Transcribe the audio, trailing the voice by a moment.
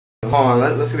Hold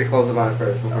on, let's get a close up on it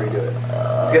first before you do it.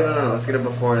 Let's get it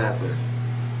before and after.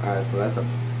 Alright, so that's a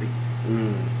big,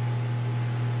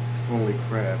 holy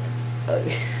crap.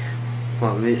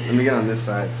 Hold on, let me get on this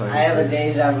side so I can have see. a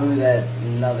deja vu that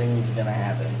nothing's gonna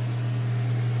happen.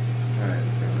 Alright,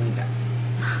 let's go. Okay.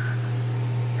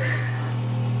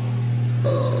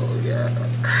 Oh yeah.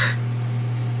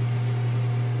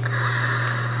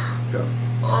 Go.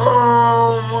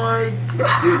 Oh my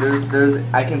god. Dude, there's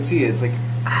I can see it. It's like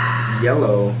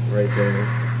yellow right there.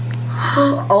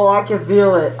 Oh, I can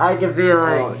feel it. I can feel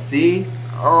it. Oh, see? You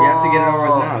have to get it over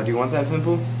with now. Do you want that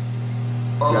pimple? You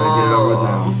gotta get it over with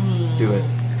now. Do it.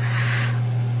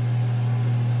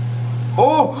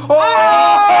 Oh! Oh!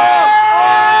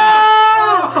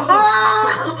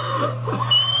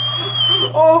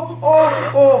 Oh!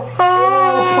 Oh! Oh!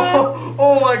 Oh!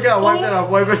 Oh my god! Wipe it off!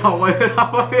 Wipe it off! Wipe it off!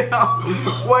 Wipe it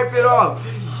off! Wipe it off!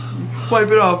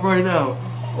 Wipe it off right now!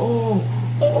 Oh!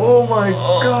 Oh my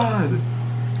god!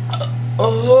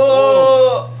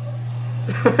 Oh!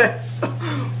 That's so,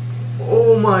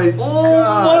 oh my god!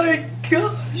 Oh my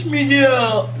gosh,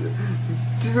 Miguel!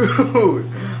 Dude,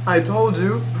 I told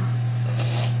you.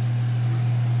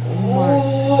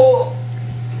 Oh!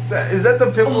 Is that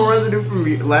the pimple residue from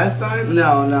last time?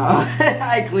 No, no.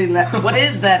 I cleaned that. What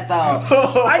is that though?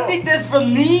 I think that's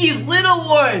from these little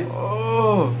ones.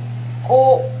 Oh.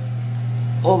 Oh.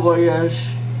 Oh my gosh.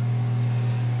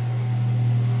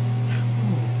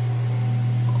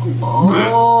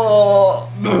 Oh.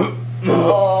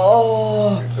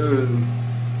 Oh.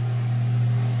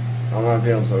 I'm not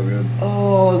feeling so good.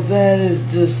 Oh, that is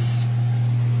just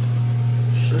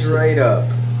Straight up.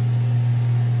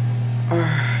 Oh,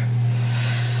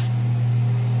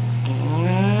 my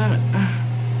god!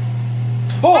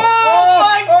 Oh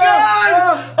my god!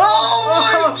 Oh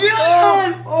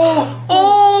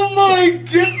my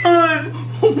god!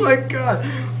 Oh my god!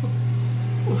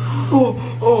 Oh,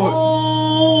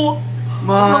 oh,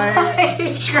 my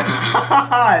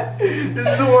god! This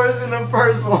is worse than the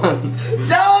first one.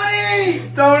 Tony!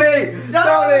 Tony!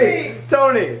 Tony!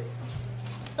 Tony!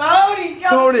 Tony,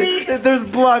 come see! Tony! There's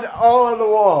blood all on the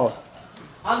wall.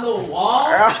 On the wall?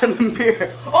 On the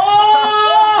mirror.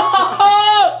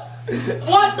 Oh!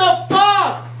 What the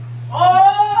fuck?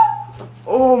 Oh!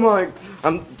 Oh my!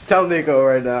 I'm telling Nico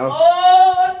right now.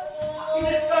 Oh!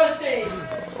 Disgusting!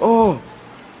 Oh!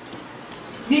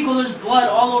 Nico, there's blood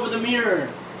all over the mirror.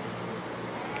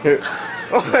 Here.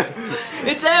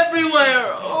 It's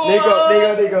everywhere. Oh.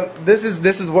 Nico. This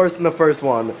is worse than the first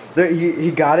one.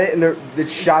 He got it and it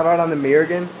shot out on the mirror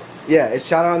again. Yeah, it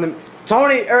shot out on the.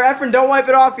 Tony or Efren, don't wipe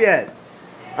it off yet.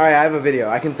 All right, I have a video.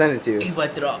 I can send it to you. He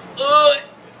wiped it off. All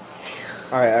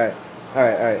right.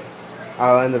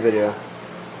 I'll end the video.